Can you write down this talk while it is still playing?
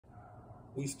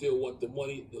We still want the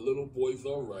money. The little boy's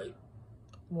all right.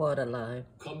 What a lie.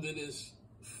 Come to this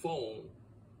phone,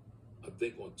 I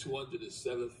think on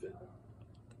 207th and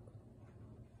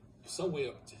somewhere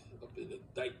up in the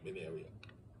Dykeman area.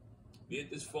 Be at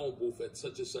this phone booth at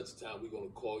such and such time. We're going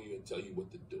to call you and tell you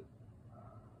what to do.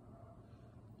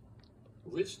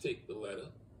 Rich take the letter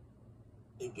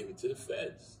and give it to the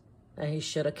feds. And he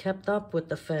should have kept up with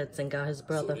the feds and got his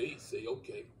brother. So they say,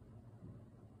 okay,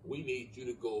 we need you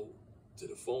to go to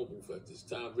the phone booth at this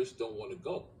time. Rich don't want to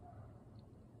go.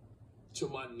 To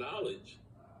my knowledge,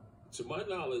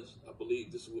 I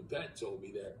believe this is what Pat told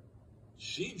me, that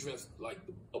she dressed like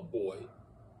a boy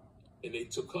and they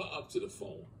took her up to the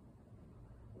phone.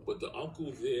 But the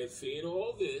uncle's there seeing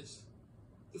all this,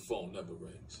 the phone never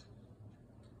rings.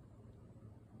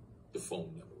 The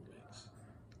phone never rings.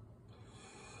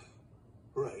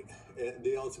 Right. And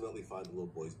they ultimately find the little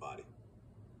boy's body.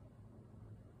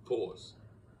 Pause.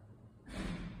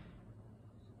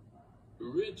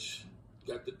 Rich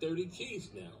got the 30 keys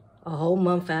now. A whole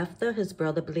month after his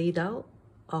brother bleed out?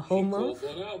 A whole month?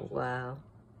 Calls on ALPO. Wow.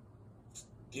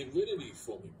 Get rid of these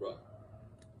for me, bro.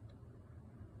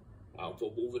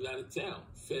 ALPO moving out of town.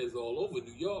 Feds all over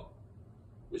New York.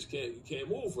 Rich can't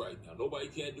move right now. Nobody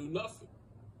can't do nothing.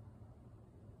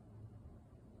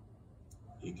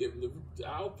 He giving the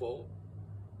ALPO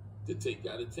to take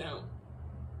out of town.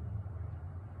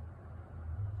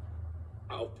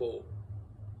 ALPO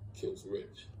kills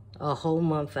Rich. A whole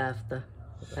month after,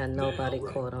 and nobody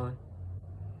caught on.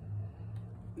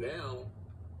 Now,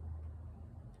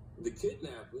 the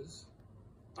kidnappers,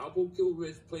 ALPO killed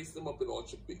Rich, placed them up in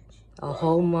Orchard Beach. A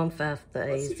whole month after,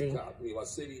 Azie. My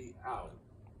city island.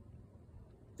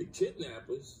 The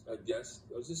kidnappers, I guess,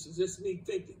 this is just me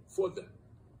thinking, for them.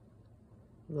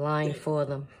 Lying for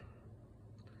them.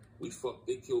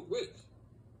 They killed Rich.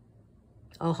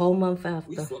 A whole month after.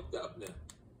 We fucked up now.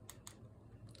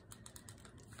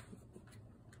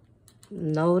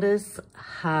 Notice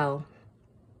how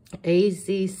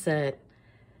Azie said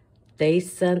they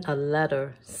sent a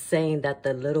letter saying that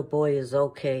the little boy is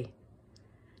okay.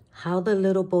 How the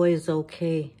little boy is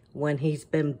okay when he's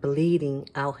been bleeding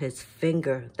out his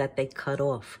finger that they cut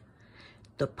off.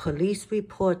 The police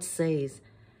report says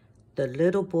the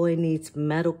little boy needs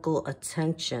medical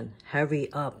attention. Hurry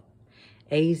up.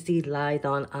 Azie lied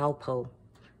on ALPO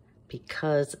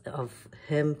because of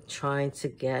him trying to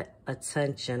get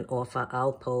attention off of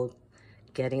ALPO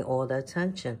getting all the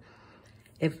attention.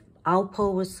 If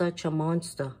ALPO was such a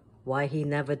monster, why he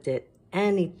never did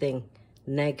anything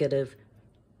negative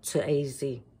to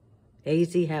Azie?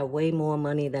 Azie had way more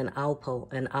money than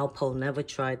ALPO, and ALPO never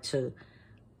tried to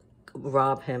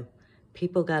rob him.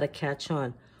 People got to catch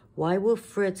on. Why would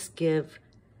Fritz give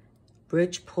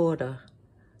Rich Porter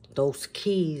those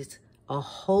keys a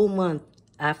whole month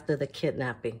after the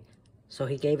kidnapping? So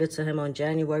he gave it to him on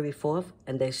January 4th,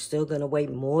 and they're still going to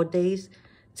wait more days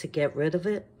to get rid of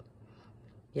it?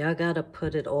 Y'all got to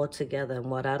put it all together. And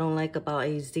what I don't like about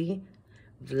Azie,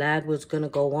 Vlad was going to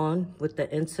go on with the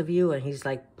interview, and he's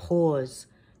like, pause,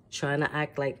 trying to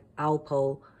act like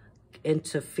ALPO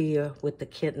interfere with the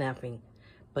kidnapping.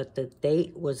 But the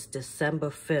date was December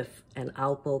 5th, and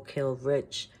ALPO killed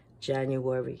Rich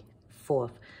January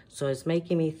 4th. So it's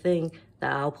making me think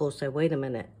that ALPO said, wait a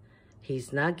minute,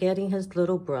 he's not getting his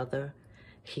little brother.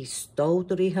 He stole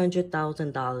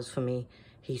 $300,000 from me.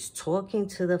 He's talking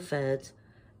to the feds.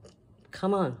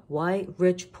 Come on, why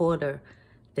Rich Porter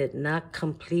did not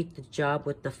complete the job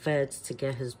with the feds to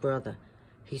get his brother?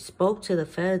 He spoke to the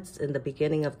feds in the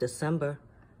beginning of December.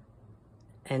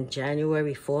 And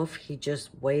January 4th, he just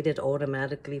waited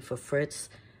automatically for Fritz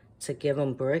to give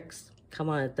him bricks. Come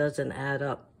on, it doesn't add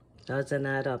up. Doesn't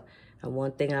add up. And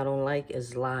one thing I don't like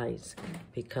is lies.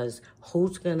 Because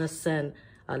who's going to send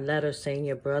a letter saying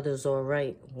your brother's all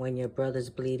right when your brother's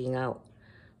bleeding out?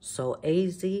 So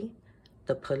Azie,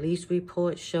 the police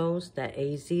report shows that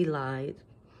Azie lied.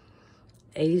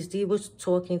 Azie was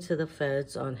talking to the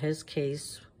feds on his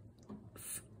case.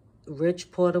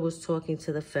 Rich Porter was talking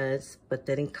to the feds, but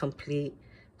didn't complete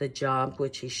the job,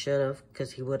 which he should have,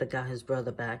 because he would have got his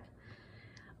brother back.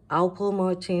 ALPO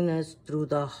Martinez, through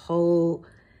the whole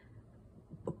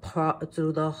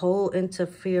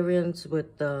interference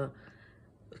with the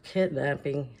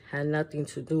kidnapping, had nothing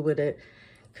to do with it,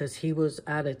 because he was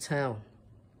out of town.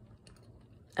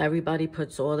 Everybody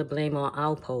puts all the blame on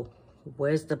ALPO.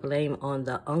 Where's the blame on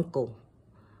the uncle,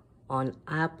 on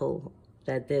Apple,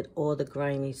 that did all the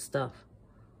grimy stuff?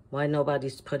 Why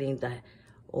nobody's putting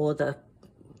all the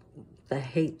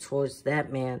hate towards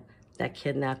that man that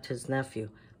kidnapped his nephew?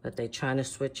 But they're trying to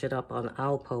switch it up on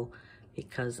ALPO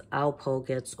because ALPO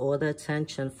gets all the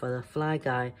attention for the fly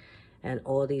guy, and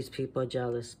all these people are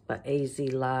jealous. But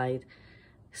Azie lied,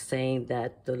 saying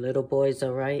that the little boys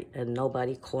are right and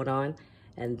nobody caught on.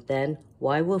 And then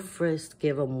why will Frisk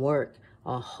give him work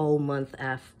a whole month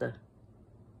after?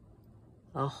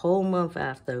 A whole month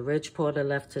after Rich Porter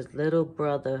left his little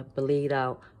brother bleed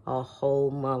out a whole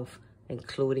month,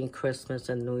 including Christmas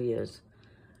and New Year's.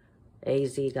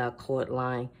 Azie got caught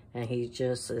lying, and he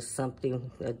just is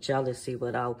something, a jealousy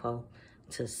with ALPO,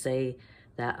 to say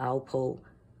that ALPO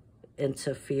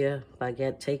interfere by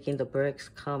taking the bricks.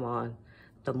 Come on.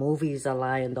 The movies are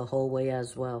lying the whole way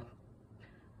as well.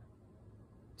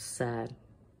 Sad.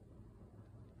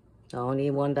 The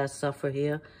only one that suffered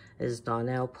here is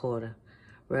Donnell Porter.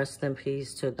 Rest in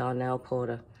peace to Donnell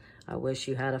Porter. I wish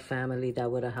you had a family that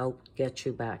would have helped get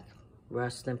you back.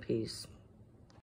 Rest in peace.